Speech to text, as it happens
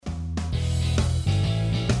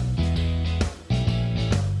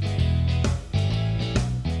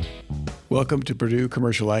Welcome to Purdue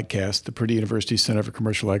Commercial AgCast, the Purdue University Center for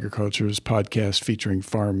Commercial Agriculture's podcast featuring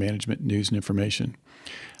farm management news and information.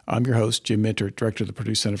 I'm your host, Jim Minter, Director of the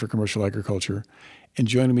Purdue Center for Commercial Agriculture, and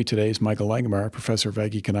joining me today is Michael Langemeier, Professor of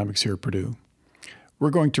Ag Economics here at Purdue.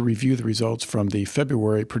 We're going to review the results from the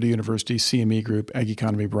February Purdue University CME Group Ag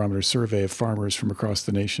Economy Barometer survey of farmers from across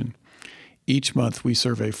the nation. Each month, we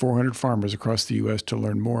survey 400 farmers across the U.S. to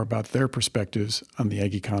learn more about their perspectives on the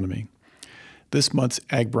ag economy. This month's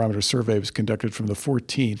Ag Barometer survey was conducted from the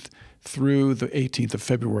 14th through the 18th of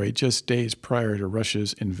February, just days prior to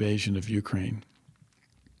Russia's invasion of Ukraine.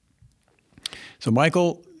 So,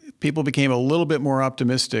 Michael, people became a little bit more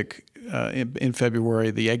optimistic in February.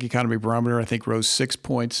 The Ag Economy Barometer, I think, rose 6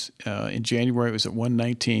 points. In January, it was at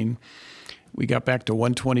 119. We got back to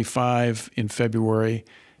 125 in February.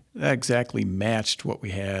 That exactly matched what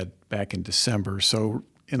we had back in December. So,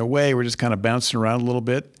 in a way, we're just kind of bouncing around a little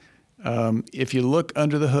bit. If you look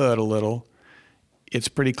under the hood a little, it's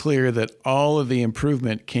pretty clear that all of the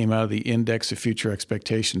improvement came out of the index of future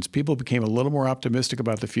expectations. People became a little more optimistic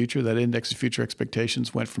about the future. That index of future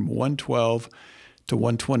expectations went from 112 to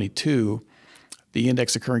 122. The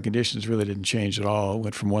index of current conditions really didn't change at all. It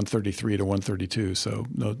went from 133 to 132, so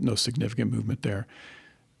no significant movement there.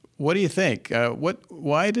 What do you think?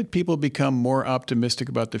 Why did people become more optimistic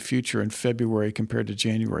about the future in February compared to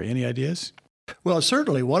January? Any ideas? Well,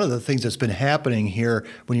 certainly one of the things that's been happening here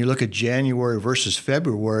when you look at January versus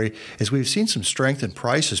February is we've seen some strength in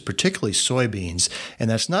prices, particularly soybeans. And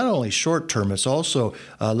that's not only short term, it's also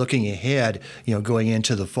looking ahead, going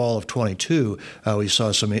into the fall of 22, we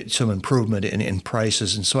saw some improvement in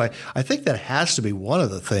prices. And so I think that has to be one of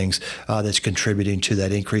the things that's contributing to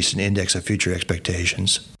that increase in index of future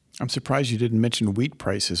expectations. I'm surprised you didn't mention wheat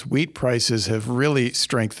prices. Wheat prices have really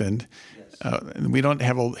strengthened. And we don't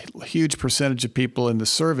have a huge percentage of people in the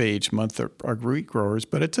survey each month that are wheat growers,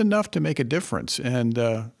 but it's enough to make a difference. And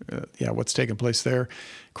what's taken place there,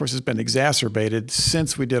 of course, has been exacerbated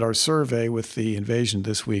since we did our survey with the invasion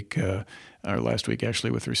this week, or last week actually,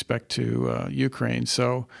 with respect to Ukraine.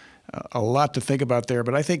 So a lot to think about there.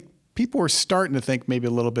 But I think people are starting to think maybe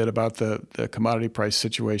a little bit about the commodity price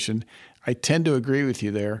situation. I tend to agree with you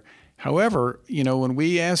there. However, when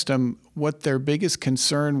we asked them what their biggest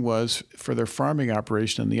concern was for their farming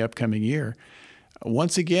operation in the upcoming year,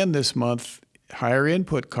 once again this month, higher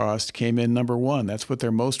input cost came in number one. That's what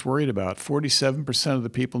they're most worried about. 47% of the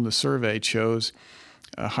people in the survey chose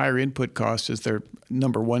higher input cost as their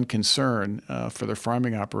number one concern for their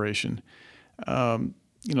farming operation.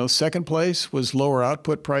 Second place was lower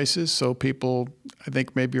output prices. So people, I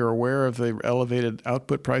think, maybe are aware of the elevated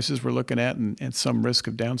output prices we're looking at and some risk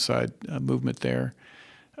of downside movement there.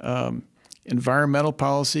 Environmental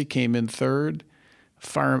policy came in third.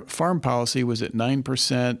 Farm policy was at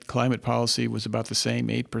 9%. Climate policy was about the same,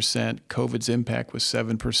 8%. COVID's impact was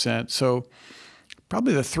 7%. So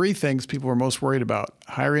probably the three things people were most worried about: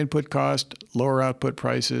 higher input cost, lower output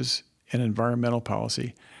prices, and environmental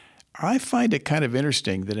policy. I find it kind of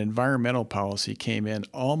interesting that environmental policy came in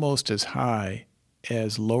almost as high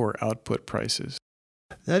as lower output prices.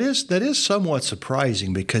 That is somewhat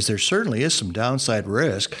surprising because there certainly is some downside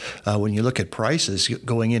risk when you look at prices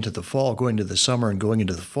going into the fall, going to the summer and going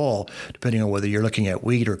into the fall, depending on whether you're looking at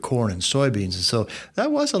wheat or corn and soybeans. And so that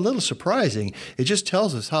was a little surprising. It just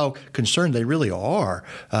tells us how concerned they really are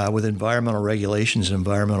with environmental regulations and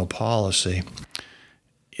environmental policy.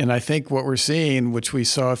 And I think what we're seeing, which we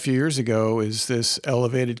saw a few years ago, is this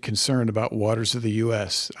elevated concern about waters of the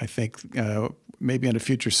U.S. I think maybe in a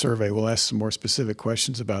future survey we'll ask some more specific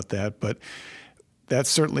questions about that. But that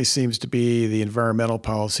certainly seems to be the environmental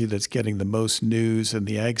policy that's getting the most news in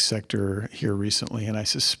the ag sector here recently, and I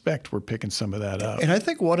suspect we're picking some of that up. And I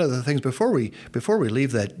think one of the things before we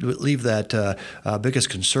leave that biggest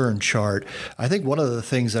concern chart, I think one of the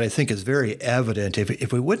things that I think is very evident,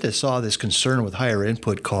 if we wouldn't have saw this concern with higher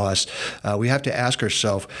input costs, we have to ask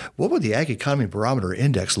ourselves, what would the Ag Economy Barometer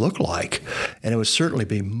Index look like? And it would certainly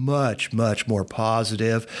be much, much more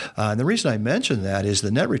positive. And the reason I mention that is the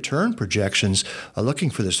net return projections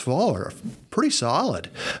looking for this fall are pretty solid.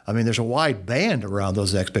 I mean, there's a wide band around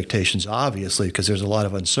those expectations, obviously, because there's a lot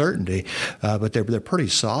of uncertainty, but they're pretty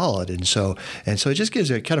solid. And so it just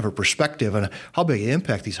gives a kind of a perspective on how big an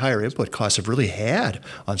impact these higher input costs have really had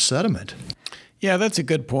on sentiment. Yeah, that's a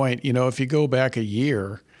good point. If you go back a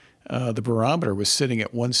year, the barometer was sitting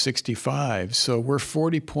at 165. So we're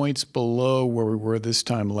 40 points below where we were this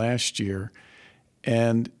time last year.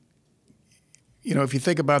 And if you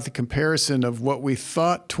think about the comparison of what we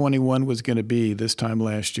thought 21 was going to be this time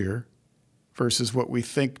last year versus what we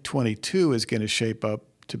think 22 is going to shape up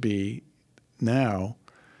to be now,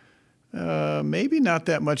 maybe not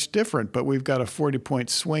that much different, but we've got a 40-point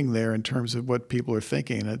swing there in terms of what people are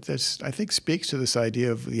thinking. And it, I think, speaks to this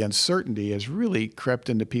idea of the uncertainty has really crept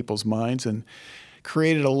into people's minds and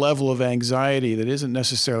created a level of anxiety that isn't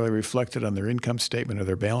necessarily reflected on their income statement or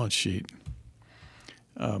their balance sheet.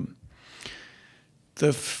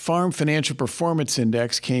 The Farm Financial Performance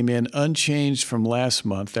Index came in unchanged from last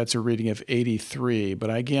month. That's a reading of 83. But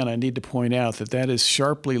again, I need to point out that that is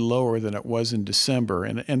sharply lower than it was in December.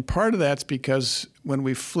 And part of that's because when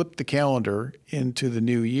we flip the calendar into the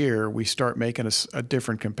new year, we start making a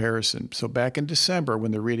different comparison. So back in December,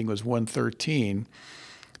 when the reading was 113,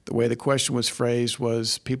 the way the question was phrased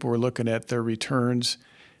was people were looking at their returns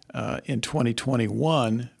in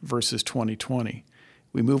 2021 versus 2020.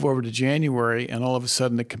 We move over to January, and all of a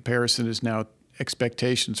sudden the comparison is now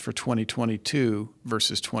expectations for 2022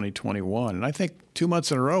 versus 2021. And I think 2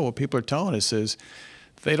 months in a row, what people are telling us is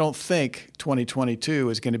they don't think 2022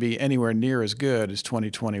 is going to be anywhere near as good as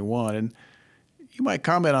 2021. And you might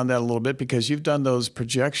comment on that a little bit because you've done those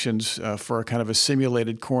projections for a kind of a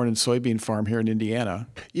simulated corn and soybean farm here in Indiana.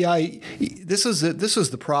 Yeah, this is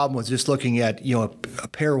the problem with just looking at a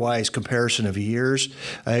pairwise comparison of years.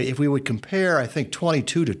 If we would compare, I think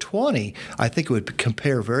 22 to 20, I think it would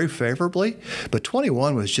compare very favorably. But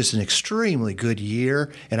 21 was just an extremely good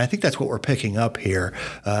year, and I think that's what we're picking up here.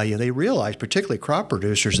 They realized, particularly crop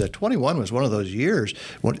producers, that 21 was one of those years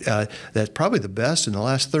that's probably the best in the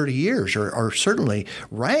last 30 years, or certainly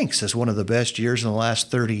ranks as one of the best years in the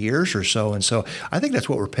last 30 years or so. And so I think that's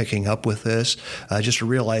what we're picking up with this, just a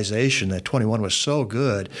realization that 21 was so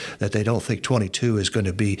good that they don't think 22 is going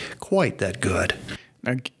to be quite that good.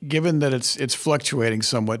 Now, given that it's fluctuating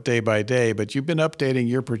somewhat day by day, but you've been updating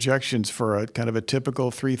your projections for a kind of a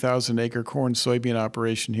typical 3,000-acre corn soybean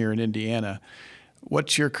operation here in Indiana.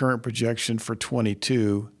 What's your current projection for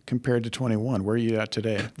 22 compared to 21? Where are you at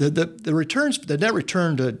today? The returns, the net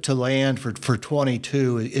return to land for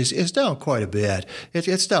 22 is down quite a bit.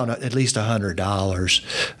 It's down at least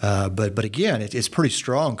 $100, but again, it's pretty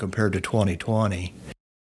strong compared to 2020.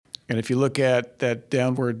 And if you look at that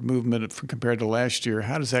downward movement compared to last year,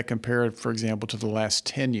 how does that compare, for example, to the last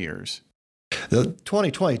 10 years? The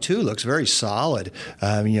 2022 looks very solid.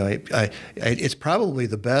 It's probably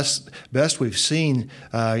the best we've seen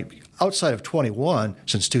outside of 21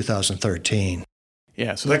 since 2013.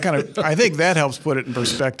 Yeah, so that I think that helps put it in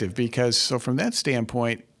perspective because so from that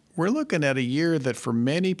standpoint, we're looking at a year that for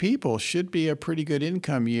many people should be a pretty good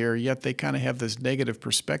income year, yet they kind of have this negative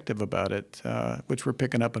perspective about it, which we're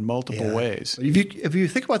picking up in multiple ways. If you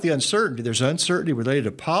think about the uncertainty, there's uncertainty related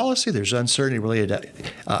to policy, there's uncertainty related to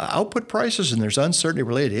output prices, and there's uncertainty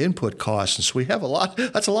related to input costs. And so we have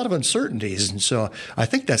that's a lot of uncertainties. And so I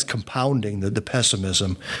think that's compounding the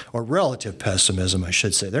pessimism, or relative pessimism, I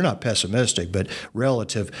should say. They're not pessimistic, but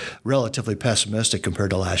relatively pessimistic compared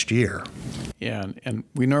to last year. Yeah, and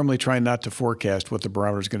we normally try not to forecast what the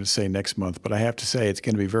barometer is going to say next month, but I have to say it's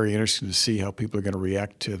going to be very interesting to see how people are going to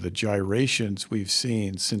react to the gyrations we've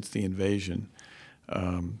seen since the invasion.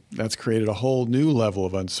 That's created a whole new level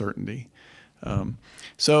of uncertainty.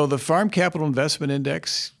 So the Farm Capital Investment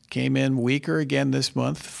Index came in weaker again this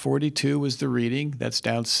month. 42 was the reading. That's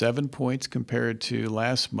down 7 points compared to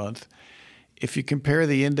last month. If you compare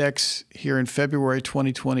the index here in February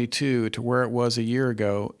 2022 to where it was a year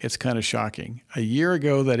ago, it's kind of shocking. A year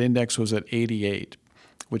ago, that index was at 88,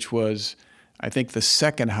 which was, I think, the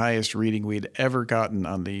second highest reading we'd ever gotten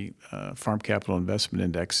on the Farm Capital Investment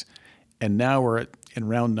Index. And now we're at, in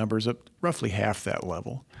round numbers, at roughly half that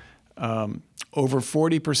level. Over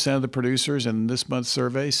 40% of the producers in this month's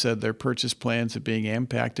survey said their purchase plans are being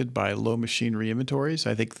impacted by low machinery inventories.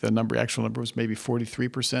 I think the actual number was maybe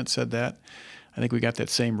 43% said that. I think we got that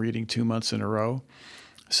same reading 2 months in a row.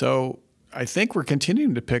 So I think we're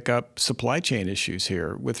continuing to pick up supply chain issues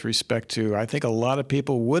here with respect to, I think a lot of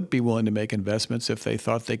people would be willing to make investments if they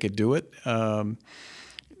thought they could do it. In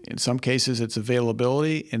some cases, it's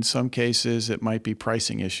availability. In some cases, it might be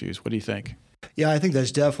pricing issues. What do you think? Yeah, I think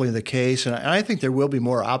that's definitely the case, and I think there will be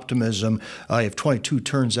more optimism if 22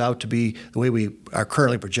 turns out to be the way we are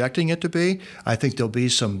currently projecting it to be. I think there'll be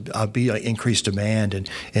increased demand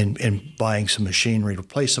and buying some machinery,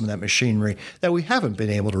 replace some of that machinery that we haven't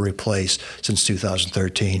been able to replace since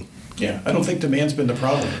 2013. Yeah, I don't think demand's been the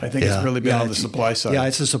problem. I think it's really been on the supply side. Yeah,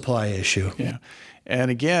 it's a supply issue. Yeah,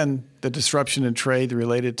 and again, the disruption in trade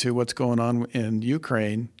related to what's going on in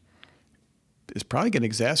Ukraine is probably going to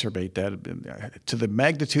exacerbate that to the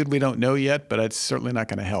magnitude we don't know yet, but it's certainly not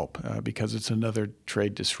going to help because it's another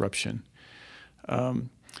trade disruption.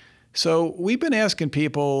 So we've been asking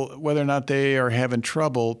people whether or not they are having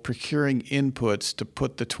trouble procuring inputs to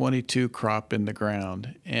put the 22 crop in the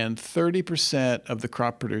ground. And 30% of the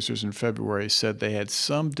crop producers in February said they had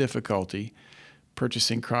some difficulty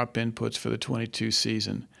purchasing crop inputs for the 22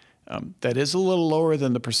 season. That is a little lower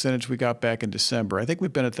than the percentage we got back in December. I think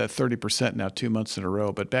we've been at that 30% now 2 months in a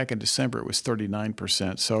row, but back in December it was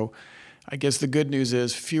 39%. So I guess the good news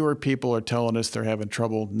is fewer people are telling us they're having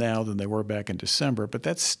trouble now than they were back in December, but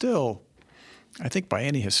that's still, I think by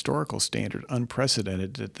any historical standard,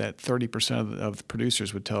 unprecedented that 30% of the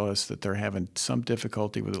producers would tell us that they're having some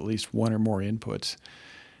difficulty with at least one or more inputs.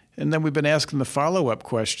 And then we've been asking the follow-up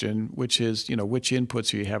question, which is, which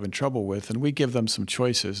inputs are you having trouble with? And we give them some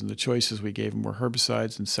choices, and the choices we gave them were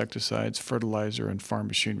herbicides, insecticides, fertilizer, and farm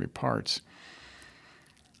machinery parts.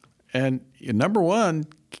 And number one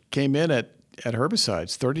came in at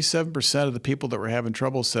herbicides. 37% of the people that were having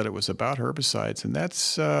trouble said it was about herbicides, and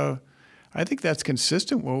that's I think that's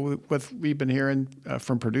consistent with what we've been hearing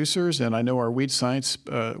from producers, and I know our weed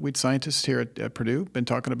scientists here at Purdue have been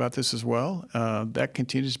talking about this as well. That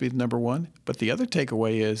continues to be the number one. But the other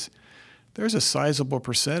takeaway is there's a sizable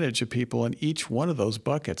percentage of people in each one of those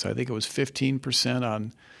buckets. I think it was 15%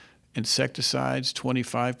 on insecticides,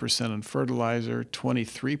 25% on fertilizer,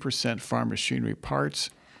 23% farm machinery parts.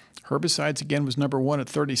 Herbicides, again, was number one at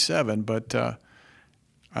 37%, but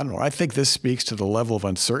I don't know. I think this speaks to the level of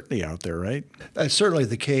uncertainty out there, right? That's certainly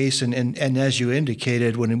the case. And as you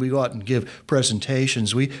indicated, when we go out and give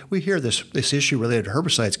presentations, we hear this issue related to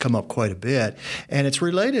herbicides come up quite a bit. And it's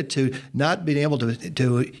related to not being able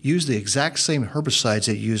to use the exact same herbicides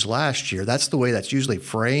that you used last year. That's the way that's usually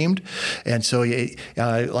framed. And so,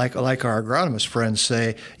 like our agronomist friends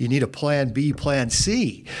say, you need a plan B, plan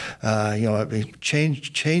C.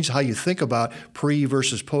 Change how you think about pre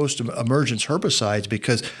versus post emergence herbicides,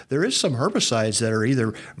 because there is some herbicides that are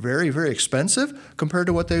either very, very expensive compared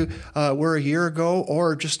to what they were a year ago,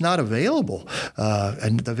 or just not available.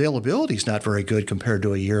 And the availability is not very good compared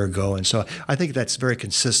to a year ago. And so I think that's very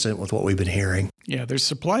consistent with what we've been hearing. Yeah, there's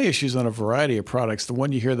supply issues on a variety of products. The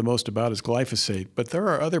one you hear the most about is glyphosate, but there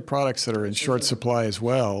are other products that are in short supply as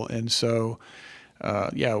well. And so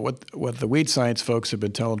what the weed science folks have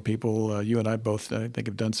been telling people, you and I both, I think,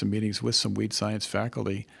 have done some meetings with some weed science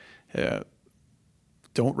faculty.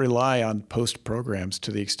 Don't rely on post programs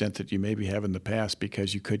to the extent that you maybe have in the past,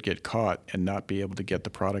 because you could get caught and not be able to get the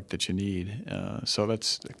product that you need. So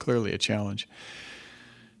that's clearly a challenge.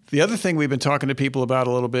 The other thing we've been talking to people about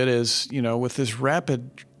a little bit is, with this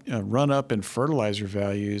rapid run up in fertilizer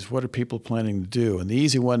values, what are people planning to do? And the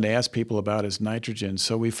easy one to ask people about is nitrogen.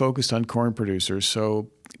 So we focused on corn producers. So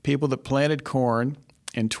people that planted corn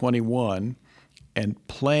in 21 and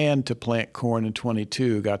planned to plant corn in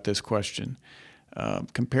 22 got this question.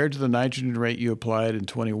 Compared to the nitrogen rate you applied in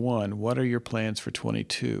 21, what are your plans for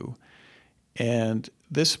 22? And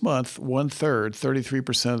this month, 1/3,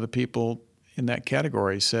 33% of the people in that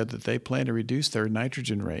category said that they plan to reduce their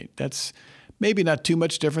nitrogen rate. That's maybe not too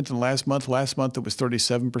much different than last month. Last month it was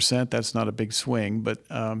 37%. That's not a big swing, but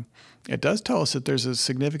it does tell us that there's a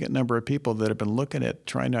significant number of people that have been looking at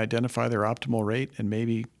trying to identify their optimal rate and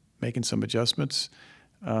maybe making some adjustments.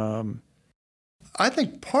 I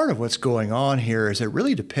think part of what's going on here is it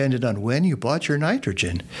really depended on when you bought your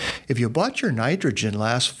nitrogen. If you bought your nitrogen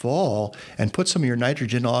last fall and put some of your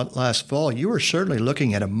nitrogen on last fall, you were certainly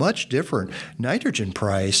looking at a much different nitrogen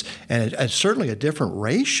price and certainly a different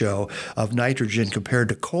ratio of nitrogen compared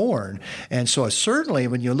to corn. And so certainly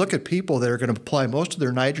when you look at people that are going to apply most of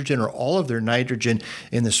their nitrogen or all of their nitrogen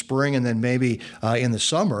in the spring and then maybe in the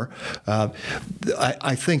summer,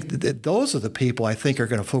 I think that those are the people I think are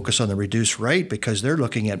going to focus on the reduced rate, because they're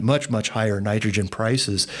looking at much, much higher nitrogen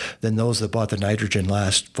prices than those that bought the nitrogen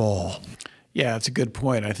last fall. Yeah, it's a good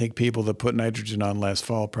point. I think people that put nitrogen on last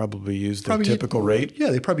fall probably used their typical rate. Yeah,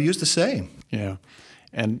 they probably used the same. Yeah.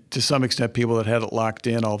 And to some extent, people that had it locked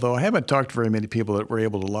in, although I haven't talked to very many people that were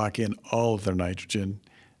able to lock in all of their nitrogen.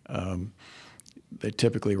 They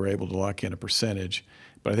typically were able to lock in a percentage.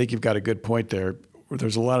 But I think you've got a good point there.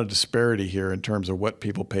 There's a lot of disparity here in terms of what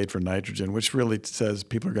people paid for nitrogen, which really says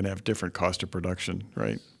people are going to have different cost of production,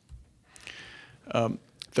 right?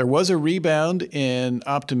 There was a rebound in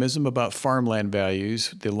optimism about farmland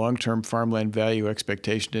values. The long-term farmland value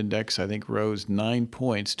expectation index, I think, rose 9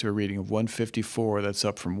 points to a reading of 154. That's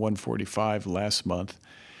up from 145 last month.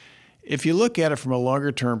 If you look at it from a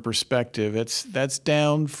longer-term perspective, that's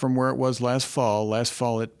down from where it was last fall. Last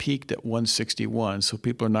fall, it peaked at 161, so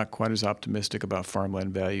people are not quite as optimistic about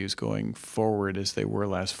farmland values going forward as they were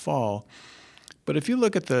last fall. But if you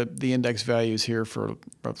look at the index values here for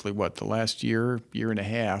roughly, the last year and a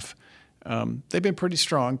half, they've been pretty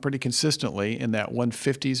strong, pretty consistently in that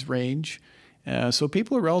 150s range. So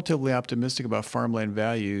people are relatively optimistic about farmland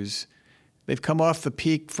values. They've come off the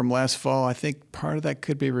peak from last fall. I think part of that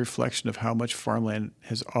could be a reflection of how much farmland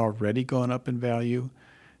has already gone up in value.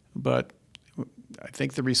 But I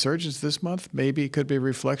think the resurgence this month maybe could be a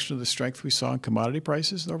reflection of the strength we saw in commodity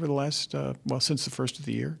prices over the last, since the first of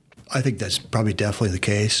the year. I think that's probably definitely the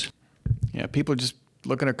case. Yeah, people are just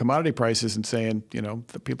looking at commodity prices and saying,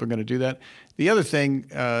 that people are going to do that. The other thing,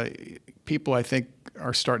 people I think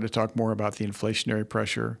are starting to talk more about the inflationary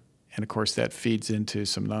pressure. And of course, that feeds into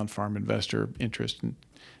some non-farm investor interest. And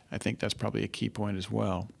I think that's probably a key point as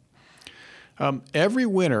well. Every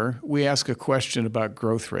winter, we ask a question about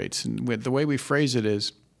growth rates. And the way we phrase it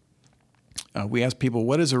is, we ask people,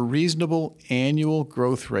 what is a reasonable annual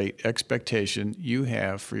growth rate expectation you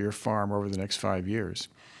have for your farm over the next 5 years?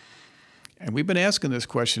 And we've been asking this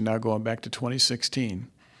question now going back to 2016.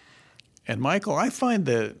 And Michael, I find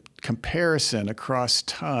the comparison across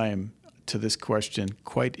time to this question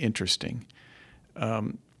quite interesting.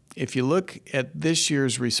 If you look at this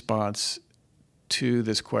year's response to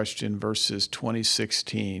this question versus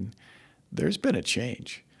 2016, there's been a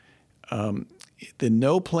change. The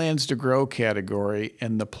no plans to grow category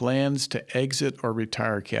and the plans to exit or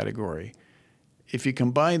retire category, if you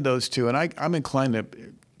combine those two, and I'm inclined to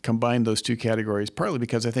combine those two categories, partly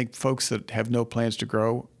because I think folks that have no plans to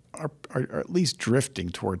grow are at least drifting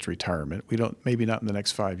towards retirement. Maybe not in the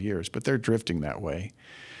next 5 years, but they're drifting that way.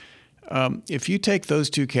 If you take those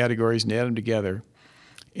two categories and add them together,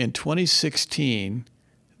 in 2016,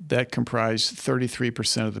 that comprised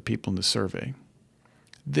 33% of the people in the survey.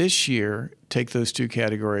 This year, take those two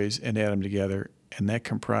categories and add them together, and that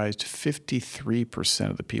comprised 53%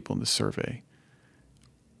 of the people in the survey.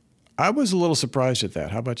 I was a little surprised at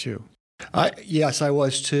that. How about you? Yes, I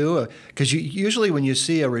was too. Because usually when you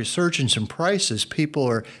see a resurgence in prices,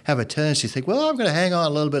 people have a tendency to think, "Well, I'm going to hang on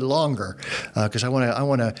a little bit longer because I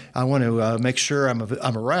want to make sure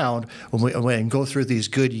I'm around when go through these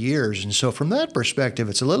good years." And so, from that perspective,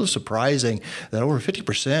 it's a little surprising that over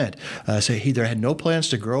 50% say either had no plans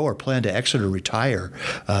to grow or plan to exit or retire.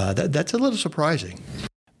 That's a little surprising.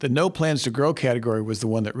 The no plans to grow category was the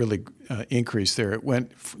one that really increased there. It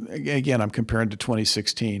went, again, I'm comparing to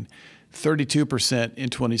 2016. 32% in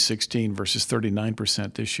 2016 versus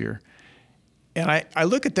 39% this year. And I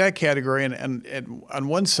look at that category, and on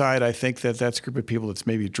one side, I think that's a group of people that's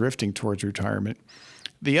maybe drifting towards retirement.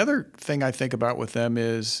 The other thing I think about with them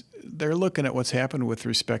is they're looking at what's happened with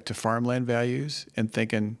respect to farmland values and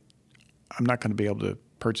thinking, I'm not going to be able to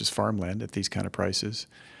purchase farmland at these kind of prices.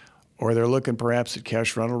 Or they're looking perhaps at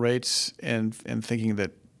cash rental rates and thinking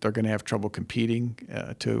that they're going to have trouble competing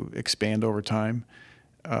to expand over time.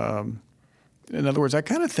 In other words, I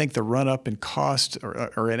kind of think the run-up in cost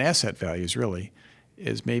or in asset values really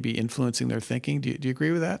is maybe influencing their thinking. Do you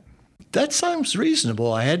agree with that? That sounds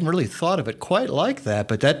reasonable. I hadn't really thought of it quite like that,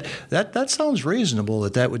 but that sounds reasonable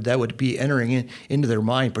that would be entering into their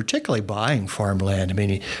mind, particularly buying farmland. I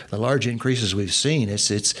mean, the large increases we've seen,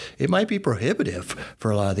 it might be prohibitive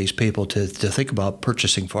for a lot of these people to think about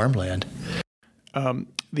purchasing farmland.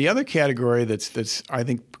 The other category that's I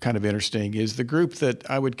think kind of interesting is the group that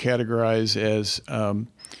I would categorize as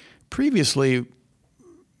previously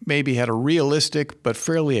maybe had a realistic but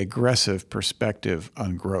fairly aggressive perspective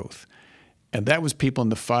on growth. And that was people in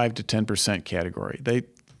the 5 to 10% category.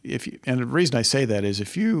 And the reason I say that is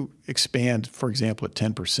if you expand, for example, at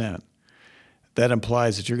 10%, that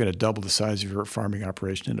implies that you're going to double the size of your farming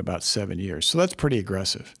operation in about 7 years. So that's pretty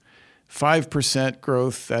aggressive. 5%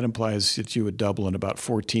 growth, that implies that you would double in about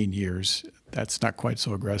 14 years. That's not quite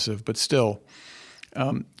so aggressive, but still.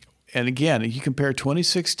 And again, you compare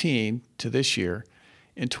 2016 to this year.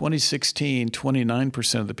 In 2016,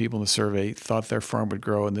 29% of the people in the survey thought their farm would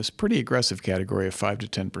grow in this pretty aggressive category of 5 to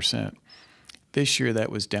 10%. This year,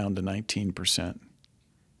 that was down to 19%.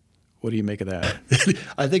 What do you make of that?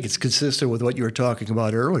 I think it's consistent with what you were talking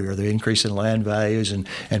about earlier, the increase in land values and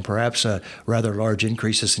perhaps rather large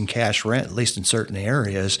increases in cash rent, at least in certain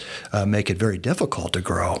areas, make it very difficult to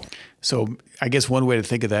grow. So I guess one way to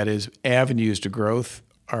think of that is avenues to growth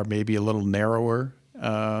are maybe a little narrower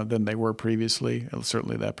than they were previously.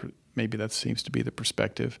 Certainly that seems to be the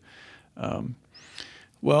perspective.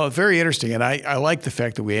 Well, very interesting. And I like the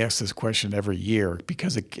fact that we ask this question every year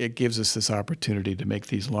because it gives us this opportunity to make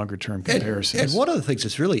these longer-term comparisons. And one of the things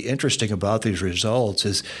that's really interesting about these results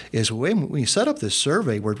is when we set up this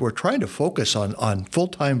survey, we're trying to focus on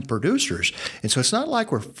full-time producers. And so it's not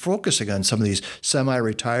like we're focusing on some of these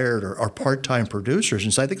semi-retired or part-time producers.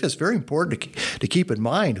 And so I think that's very important to keep in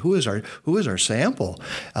mind who is our sample.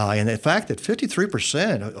 And the fact that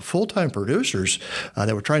 53% of full-time producers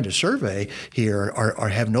that we're trying to survey here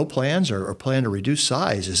have no plans or plan to reduce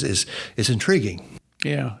size is intriguing.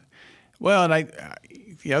 Yeah. Well, and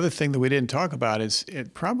the other thing that we didn't talk about is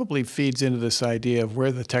it probably feeds into this idea of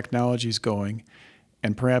where the technology is going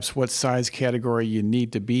and perhaps what size category you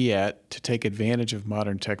need to be at to take advantage of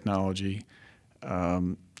modern technology.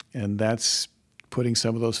 And that's putting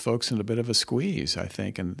some of those folks in a bit of a squeeze, I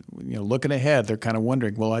think. And looking ahead, they're kind of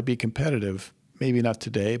wondering, will I be competitive? Maybe not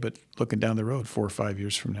today, but looking down the road 4 or 5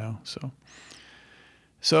 years from now.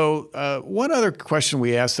 So one other question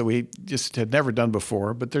we asked that we just had never done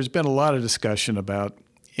before, but there's been a lot of discussion about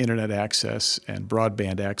internet access and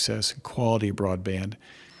broadband access and quality broadband.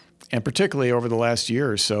 And particularly over the last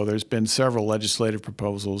year or so, there's been several legislative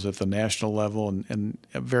proposals at the national level and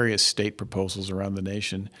various state proposals around the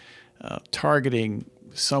nation targeting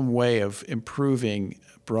some way of improving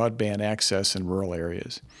broadband access in rural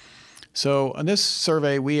areas. So on this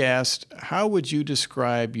survey, we asked, how would you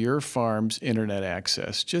describe your farm's internet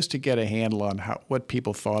access, just to get a handle on what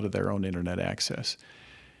people thought of their own internet access?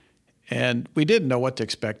 And we didn't know what to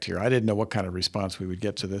expect here. I didn't know what kind of response we would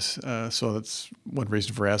get to this, so that's one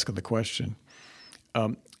reason for asking the question.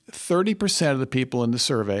 30% of the people in the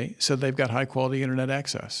survey said they've got high-quality internet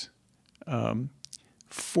access.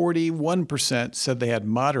 41% said they had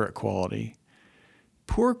moderate quality.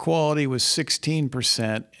 Poor quality was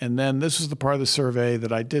 16%, and then this was the part of the survey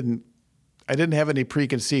that I didn't have any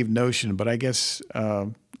preconceived notion, but I guess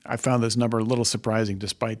I found this number a little surprising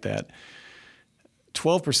despite that.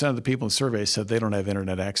 12% of the people in the survey said they don't have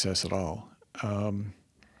internet access at all.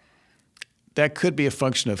 That could be a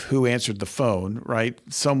function of who answered the phone, right?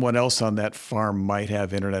 Someone else on that farm might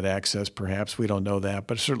have internet access, perhaps. We don't know that,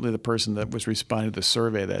 but certainly the person that was responding to the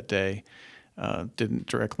survey that day didn't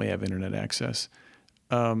directly have internet access.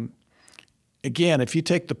 Again, if you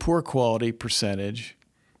take the poor quality percentage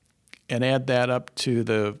and add that up to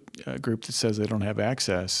the group that says they don't have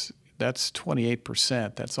access, that's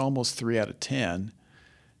 28%. That's almost 3 out of 10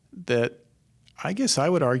 that I guess I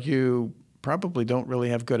would argue probably don't really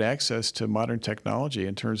have good access to modern technology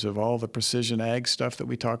in terms of all the precision ag stuff that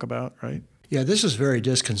we talk about, right? Yeah, this is very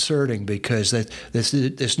disconcerting because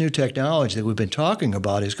this new technology that we've been talking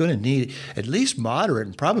about is going to need at least moderate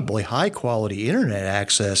and probably high quality internet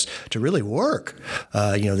access to really work.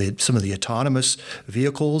 Some of the autonomous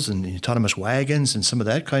vehicles and the autonomous wagons and some of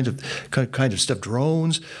that kind of stuff,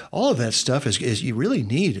 drones, all of that stuff is you really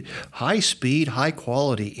need high speed, high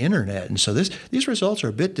quality internet, and so these results are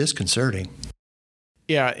a bit disconcerting.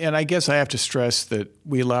 Yeah, and I guess I have to stress that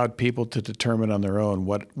we allowed people to determine on their own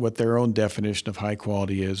what their own definition of high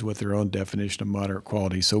quality is, what their own definition of moderate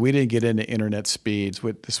quality. So we didn't get into internet speeds.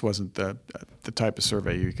 This wasn't the type of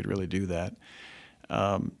survey you could really do that.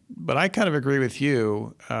 But I kind of agree with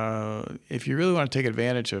you. If you really want to take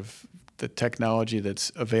advantage of the technology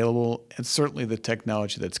that's available and certainly the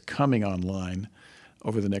technology that's coming online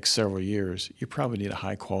over the next several years, you probably need a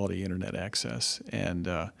high quality internet access. And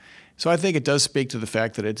so I think it does speak to the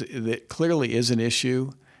fact that it clearly is an issue.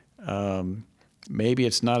 Maybe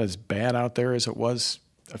it's not as bad out there as it was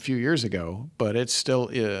a few years ago, but it's still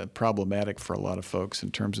problematic for a lot of folks in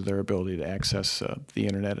terms of their ability to access the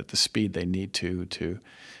internet at the speed they need to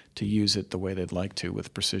use it the way they'd like to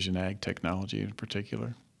with precision ag technology in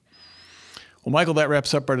particular. Well, Michael, that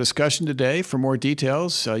wraps up our discussion today. For more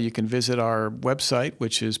details, you can visit our website,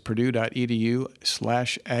 which is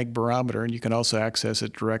purdue.edu/agbarometer, and you can also access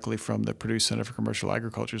it directly from the Purdue Center for Commercial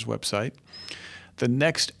Agriculture's website. The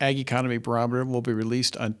next Ag Economy Barometer will be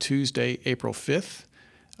released on Tuesday, April 5th,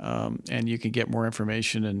 and you can get more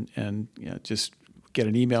information and just get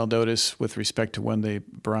an email notice with respect to when the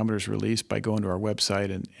barometer is released by going to our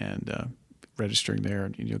website and registering there,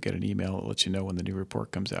 and you'll get an email that lets you know when the new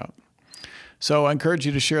report comes out. So I encourage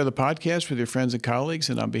you to share the podcast with your friends and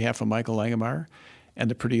colleagues. And on behalf of Michael Langemeier and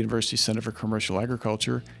the Purdue University Center for Commercial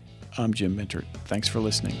Agriculture, I'm Jim Mintert. Thanks for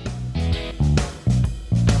listening.